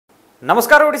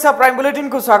नमस्कार Odisha prime bulletin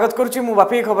को स्वागत करुच्ची मु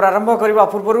बापी खबर आरंभ करने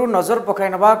पूर्व नजर पकाई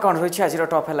नवा कौन रही आज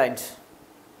टॉप हेडलाइंस।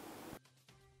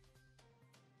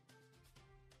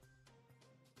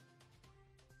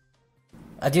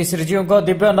 आज श्रीजीव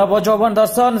दिव्य नवजौवन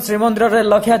दर्शन श्रीमंदिर में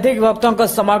लक्षाधिक भक्तों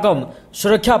समागम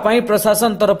सुरक्षा पाई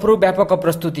प्रशासन तरफ व्यापक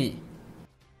प्रस्तुति।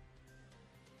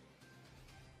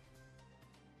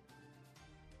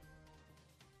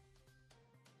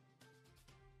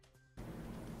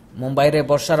 मुंबई रे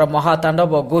वर्षार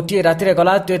महातांडव गोटे राति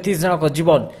गला 33 जनक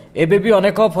जीवन एबे भी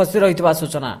अनेक फसी रही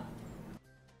सूचना।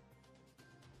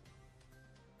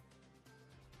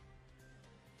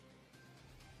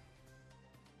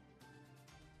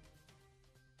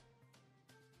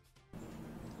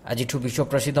 आज विश्व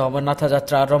प्रसिद्ध अमरनाथ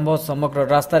यात्रा आरंभ समग्र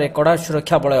रास्तार कड़ा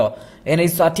सुरक्षा बलय एने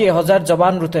 60,000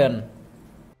 जवान मुतयन।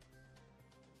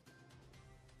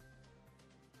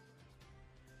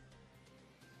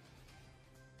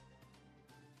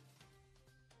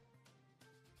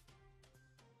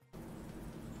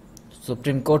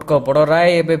 सुप्रीमकोर्ट को बड़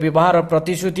राय एवं बहार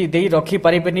प्रतिश्रुति दे रखी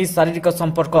पारे शारीरिक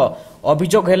संपर्क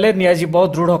अभियोग हेले नियाजिब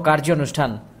दृढ़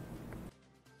कार्यानुष्ठान।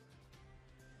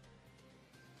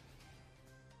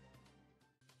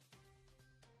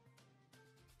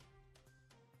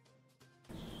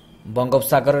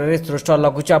 बंगोपसागर में सृष्ट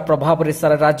लघुचाप प्रभाव में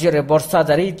सारा राज्य में वर्षा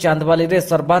जारी चांदवाली में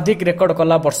सर्वाधिक रेकर्ड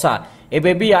कला वर्षा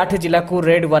एबे भी 8 जिला को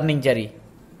रेड वार्निंग जारी।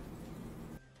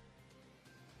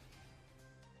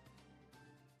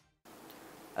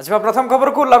 आज प्रथम खबर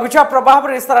को लघुचाप प्रभाव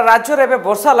में सारा राज्य में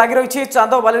वर्षा लगी रही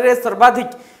चांदवाली में सर्वाधिक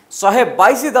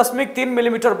 122.3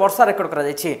 मिलीमीटर वर्षा रेकर्ड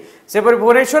कर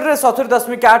भुवनेश्वर में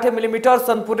 70.8 मिलीमीटर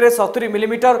सोनपुर में 70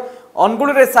 मिलीमीटर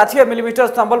अनुगुल में 60 मिलीमीटर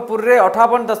संबलपुर में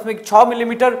 58.6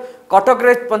 मिलीमीटर कटक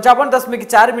में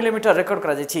 55.4 मिलीमीटर रेकर्ड कर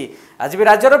आज भी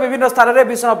राज्यर विभिन्न स्थान में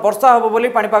भीषण वर्षा होब बोली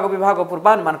पाणीपाग विभाग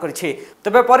पूर्वानुमान करिछि।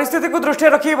 तबे परिस्थिति को दृष्टि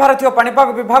रखी भारतीय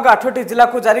पाणीपाग विभाग 8टी जिला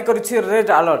को जारी करिछि रेड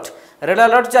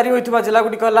अलर्ट जारी होइथिबा जिला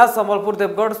गुडी कहला संबलपुर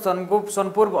देवगढ़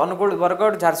सोनपुर अनुगुल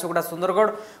बरगढ़ झारसुगुड़ा सुंदरगढ़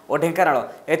और ढेंकानाल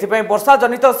एथिपई वर्षा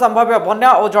जनित संभाव्य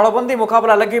बन्या और जलबंदी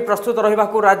मुकाबला लगी प्रस्तुत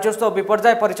रहिबाकू राजस्व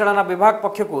विपर्यय परिचालना विभाग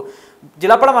पक्षकू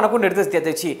जिलापाल मानकू निर्देश दिया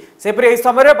जायछि। सेपरि एही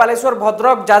समय बालेश्वर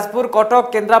भद्रक जाजपुर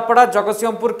कटक केन्द्रापड़ा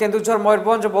जगतसिंहपुर केन्दुझर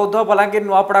मयूरभंज बौद्ध बलांगीर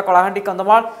नुआपड़ा कलाहांडी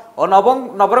कंधमाल और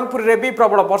नवरंगपुर में भी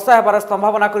प्रबल वर्षा हेबार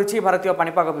संभावना करिछि भारतीय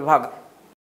पाणीपाग विभाग।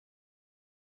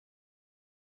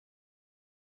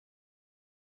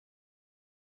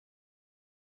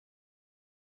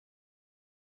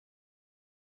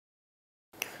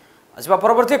 आज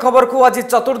परवर्ती खबर को आज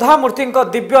चतुर्धा मूर्ति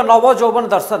दिव्य नव जौवन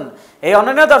दर्शन ए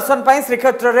अनन्य दर्शन पर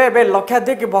श्रीक्षेत्र में एवं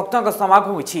लक्षाधिक भक्तों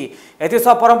समागम होती।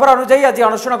 परंपरा अनुजाई आज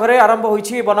अनशन घरे आरंभ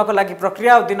होती बनक लगी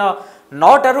प्रक्रिया और दिन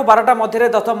 9 टारू 12टा मध्य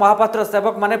दत्त महापात्र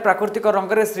सेवक माने प्राकृतिक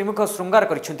रंग में श्रीमुख श्रृंगार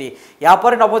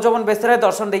कर नवजौवन बेश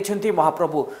दर्शन देते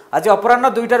महाप्रभु। आज अपराह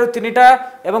 2टारू 3टा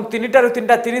और 3टारू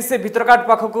 3:30 भितरकाट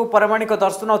पाखक पारमाणिक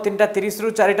दर्शन और 3:30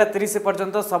 ରୁ 4:30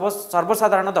 पर्यंत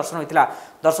सर्वसाधारण दर्शन होता।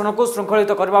 दर्शन को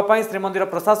श्रृंखलित करने श्रीमंदिर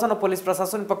प्रशासन और पुलिस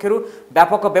प्रशासन पक्षर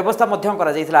व्यापक व्यवस्था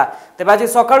तेज आज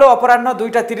सका अपराह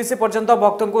 2:30 पर्यंत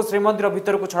भक्तों को श्रीमंदिर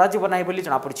भितर को छड़ा ना बोली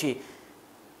जमापड़ी।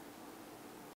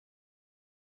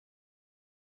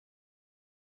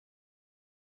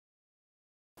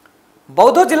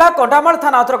 बौद्ध जिला कंडामाल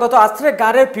थाना अंतर्गत आश्रे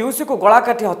गांव में पीयूसी को गला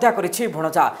काटी हत्या करिछि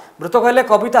भणजा। मृतक हेले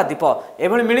कविता दीप।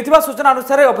 एभली मिलिथिबा सूचना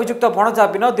अनुसार अभियुक्त भणजा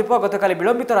विनोद दीप गतकाली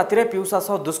विलंबित राति पीयूषा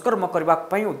सह दुष्कर्म करबा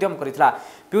पई उद्यम करितला।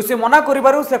 पीयूसी मना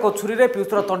करिबारु से एक छुरी रे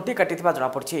पीयूषर तंटी काटिथिबा जणा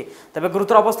पड़छि। तबे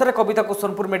गुरुतर अवस्था कविता को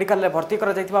सोनपुर मेडिकल रे भर्ती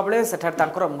करा जायथिबा बेले सेठार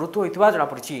तांकर मृत्यु होइथिबा जणा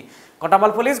पड़छि।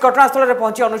 कंडामाल पुलिस घटनास्थल रे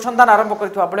पहुंची अनुसंधान आरंभ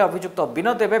करिथिबा बेले अभियुक्त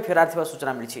विनोद एबे फेरार थिबा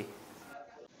सूचना मिलिछि।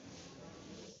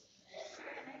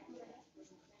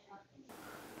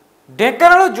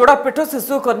 ढेंकानाल जोड़ापेट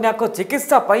शिशु कन्या को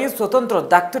चिकित्सा पाई स्वतंत्र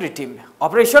डाक्तरी टीम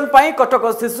ऑपरेशन पाई कटक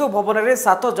शिशु भवन में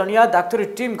 7 जणिया डाक्तरी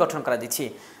टीम गठन करा दिछि।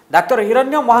 डाक्तर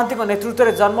हिरण्य महांती नेतृत्व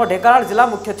में जन्म ढेंकानाल जिला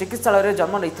मुख्य चिकित्सालय में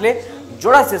जन्म नहीं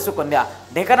जोड़ा शिशु कन्या।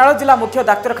 ढेंकानाल जिला मुख्य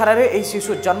डाक्तखाना में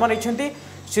शिशु जन्म नहीं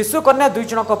शिशु कन्या 2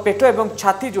 जनक पेट और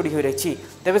छाती जोड़ी हो रही।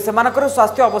 तेबे सेमानकर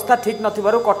स्वास्थ्य अवस्था ठीक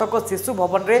नथिबारु कटक शिशु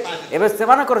भवन में एवं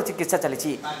सेमानकर चिकित्सा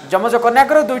चली। जमज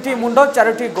कन्याकर 2टी मुंड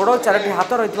 4टी गोड़ 4टी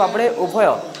हाथ रही बेले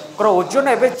उभय ओजन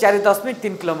एवं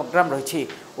 4.3 किलोग्राम रही।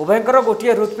 उभयंकर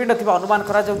गोटे हृत्पिंड थी अनुमान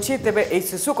करा जाउछि। तेबे एही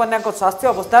शिशु कन्या स्वास्थ्य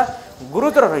अवस्था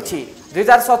गुरुतर रही।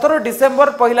 2017 डिसेम्बर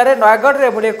पहले नयागढ़ में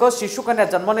एभली एक शिशु कन्या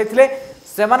जन्म नहीं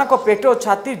सेमानक पेट और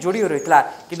छाती जोड़ी रही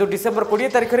किंतु डिसेम्बर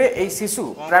 20 तारिख में यह शिशु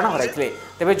प्राण हराई।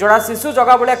 तेबे जोड़ा शिशु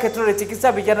जगाबलिया क्षेत्र में चिकित्सा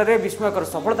विज्ञान में विस्मयकर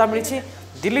सफलता मिली।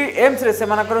 दिल्ली एम्स रे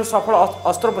सेमानकर सफल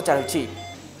अस्त्रोपचार होइछि।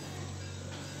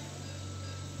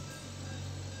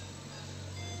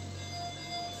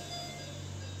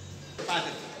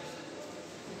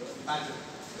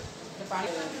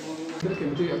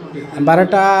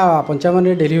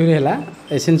 12:55 डेलीवरी है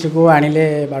एसएनसी को आणिले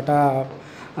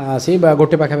 12 से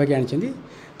गोटे पाखापाखि आनी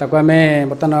आम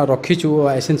बर्तमान रखीचु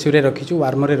एसएनसी रखीचु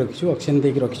वार्मर रखीचु ऑक्सीजन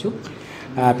देकी रखीचु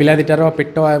पिला दुटार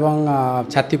पेट एवं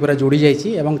छाती पूरा जोड़ी जाइए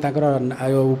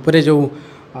उपरे जो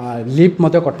लिप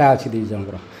कटा अच्छी दी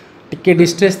जनकर टिके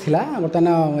डिस्ट्रेस थिला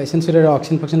बर्तमान एसएनसी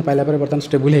ऑक्सीजन फक्सीजन पाइला बर्तमान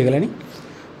स्टेबल हो गलानी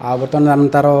आ बर्तमान आम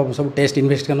तार सब टेस्ट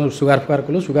इन्वेस्टिगेशन सुगार फुगार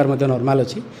कलु सुगार नॉर्मल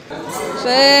अच्छी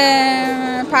से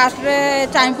फास्ट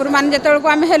चाईपुर मान जो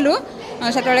आम हेलु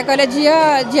से कहले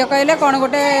झील कहले कौन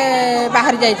गोटे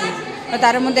बाहरी जाइए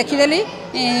तार मुझे देखीदेली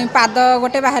पाद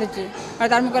गोटे बाहरी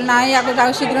तार मुझे ना या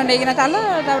जाऊ शीघ्र नहीं चल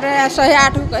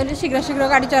 108 कहली शीघ्र शीघ्र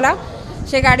गाड़ी चलाओ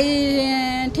से गाड़ी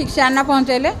ठीक से आना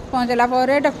पहुँचेला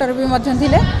डॉक्टर भी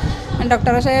थे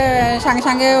डॉक्टर से सांगे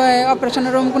सांगे ऑपरेशन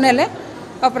रूम को नेले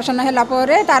ऑपरेशन है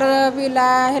तार पिला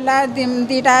है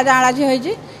दीटा जाँला झी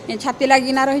होती छाती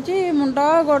लगिना रही मुंड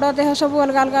गोड़ देह सब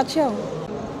अलग अलग अच्छे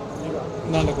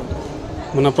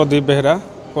मो ना प्रदीप बेहरा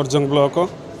परजंग ब्लॉक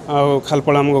आउ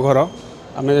खालपड़ा आम घर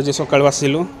आम आज सका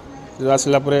आसिलु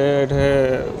आसला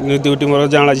ड्यूटी मोर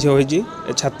जाँला झी होती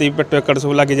छाती पेट एकड़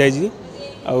सब लगी जाइए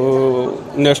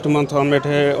नेक्स्ट मंथ आम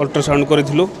अल्ट्रासाउंड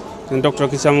करूँ डॉक्टर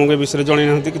किसी आमको विषय जन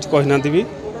ना कि कहना भी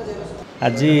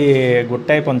आज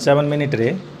 1:55 रे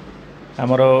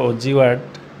आमर ओजी वार्ड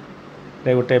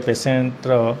रे गोटे पेसेंटर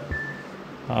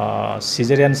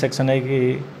सिजेरियन सेक्शन है कि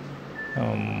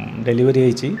डेलीवरी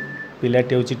होती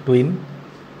पिलाटी हूँ twin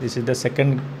this is the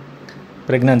second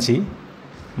pregnancy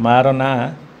मार ना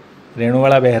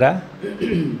रेणुवाला बेहरा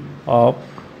ऑफ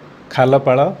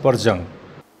खालपाड़ परजंग।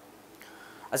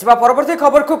 आसवा परवर्ती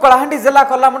खबर को कलाहांडी जिला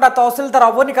कलामुंडा तहसिलदार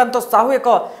अवनीकांत साहू एक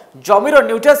जमीर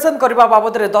न्यूट्रिशन करने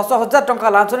बाबद 10,000 टंका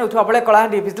लांच नेउथिबा बेले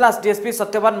कलाहांडी विजिलेंस डीएसपी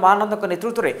सत्यवान महानंद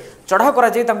नेतृत्व में चढ़ाऊ कर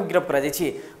गिरफ्त कर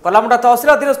कलामुंडा तहसिल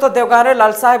अधीनस्थ देवगाँ में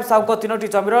लाल साहेब साहू 3टी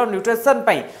जमीर न्यूट्रिशन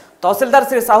तहसिलदार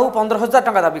श्री साहू 15,000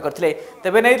 टंका दाबी करते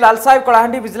तेज नहीं लाल साहेब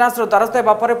कलाहांडी विजिलेंस द्वारस्थ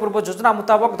होगा पर पूर्व योजना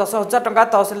मुताबक 10,000 टंका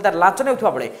तहसिलदार लांच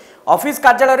नेउथिबा बेले ऑफिस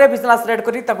कार्यालय में विजिलेंस रेड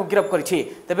कर गिरफ्त कर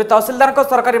तेज तहसिलदार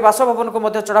सरकारी बासभवन को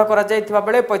चढ़ाऊ कर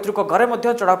बेले पैतृक घरे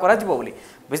चढ़ाऊ कर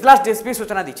विजिलेंस डीएसपी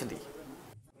सूचना दी।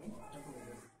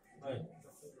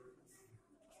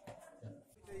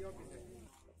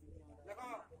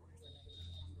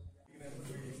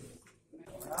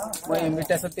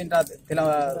 इनविटेशन 3टा थिला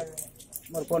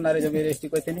मोर फोन रे जब रेजिस्ट्री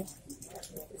करथिनी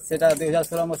सेटा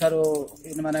 2016 मसारो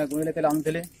इन माने गुमिले तेल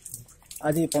आनुथिले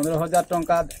आज 15,000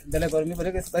 टंका देले करमी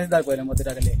बोले के तहसीलदार कहले मते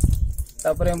डाले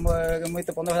तापरे मुई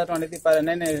तो 15,000 टंका नहीं पारे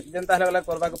नहीं जेंता हला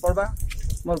करबा के पड़बा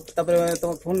मोर तापरे तो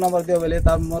फोन नंबर दियो बोले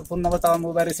ता मोर फोन नंबर ता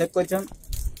मोबाइल रे सेव करछन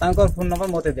तांकर फोन नंबर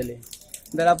मते देले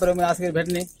देला पर मैं आके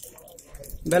भेटनी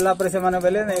देला पर से माने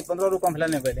बोले 15 रु कम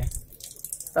नहीं बोले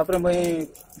तापरे मुई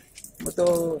तो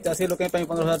चाषी लोक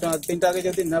 15,000 टका 3टा के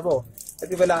जदि नेबो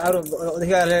एति बेला आरो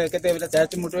अधिका केते बेला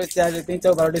 4 मोटर 4 3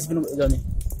 12 डिस्पिन जमी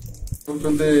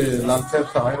तुमते लाल साहेब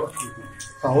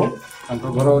साहू तांको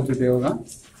घर होची देवगा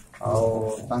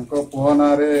तांको पुआ ना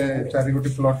रे 4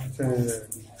 गोटी प्लॉट से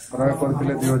क्रय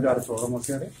करथिले 2016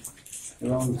 मसिया रे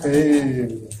एवं से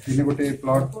 3 गोटी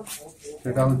प्लॉट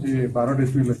सेटा होची 12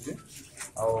 डिस्पिन अछि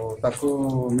ताको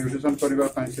म्यूटेशन करबा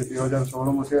पई से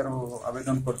 2016 मसिया रो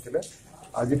आवेदन करथिले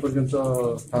आज पर्यंत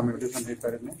म्यूटेशन हो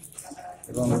पारे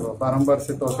बारंबार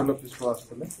से तहसिल ऑफिस को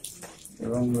आसते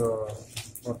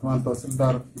वर्तमान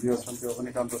तहसिलदार जी अच्छा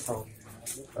अवनीकांत साहू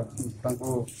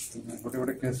गोटे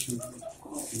गोटे केस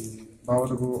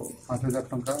बाबद को 5,000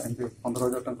 टंका एमती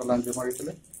 15,000 टंका लांच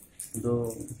मागिते जो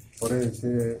पर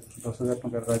से 10,000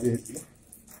 टंका राजी होते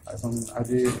आज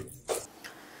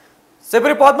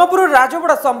सेपरी पद्मपुर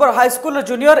राजबड़ा संबर high school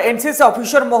junior NCC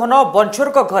officer Mohan Banchhor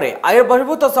घरे आय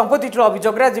बहिर्भूत संपत्ति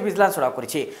अभियोग आज विजिलेंस चढ़ाऊ कर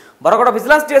बरगड़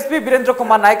विजिलेंस डीएसपी वीरेन्द्र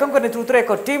कुमार नायक नेतृत्व में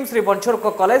एक team Shri Banchhor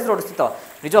college road स्थित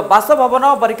निज बासभवन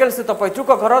बरिकेल स्थित पैतृक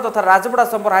घर तथा राजबड़ा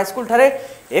संबर हाईस्कूल ठारे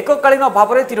एककालीन भाव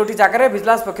में 3टी जगह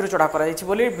विजिलेंस पक्षर चढ़ाऊ कर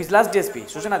विजिलेंस डीएसपी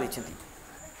सूचना दी।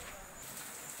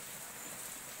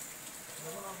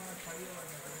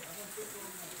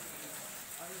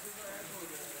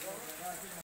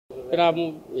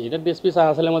 इधर डीएसपी साहब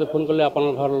आसले मत फोन कले अपन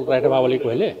घर राइट बा बोली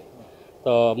कहले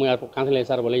तो मुझे कांथले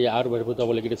सार बोले यार बहिर्भूत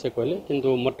बोलिक से कहले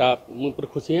किंतु मोटा मुझे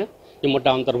खुशी है कि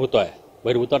मोटा अंतर्भूत है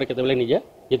बहिर्भूत केतबेले निजे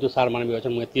जेतु सार मान भी अच्छा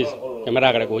मुझे कैमेरा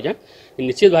आगे कहे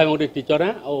निश्चित भाव गोटे टीचर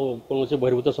है और कौन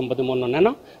बहिर्भूत संपत्ति मोर नैन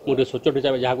मुझे सोचोट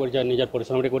हिसाब से जहाँ कर निजर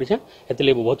परिश्रम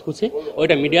कर बहुत खुशी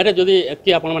और यहाँ मीडिया जदि एति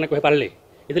आपने कहींपारे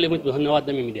ये मुझे धन्यवाद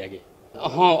देमी मीडिया के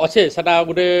हाँ अच्छे सेटा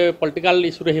गोटे पॉलिटिकल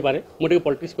इश्यू रही पारे मुझे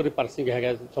पॉलिटिक्स कर पार्सी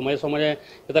समय समय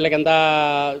केतले केन्ता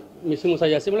मिसी मुसा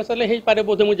जासी बोले सर हो पारे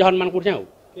बोधे मुझे जहाँ मान कर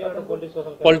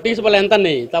पॉलिटिक्स बोले एंता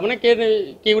नहीं तामने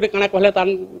के गुटे काना कहले तान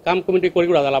काम कमिटी करि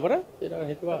गुडा दला पर एरा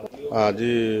हेतबा आज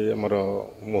हमर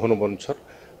Mohan बंशर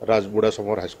राजबुड़ा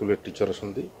summer high school teacher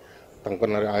असंती तांकर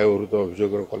नारे आय वृत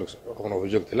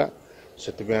अभियोग थिला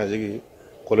सेति आज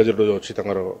कॉलेज जो अच्छी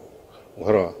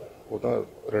घर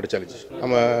रेड चली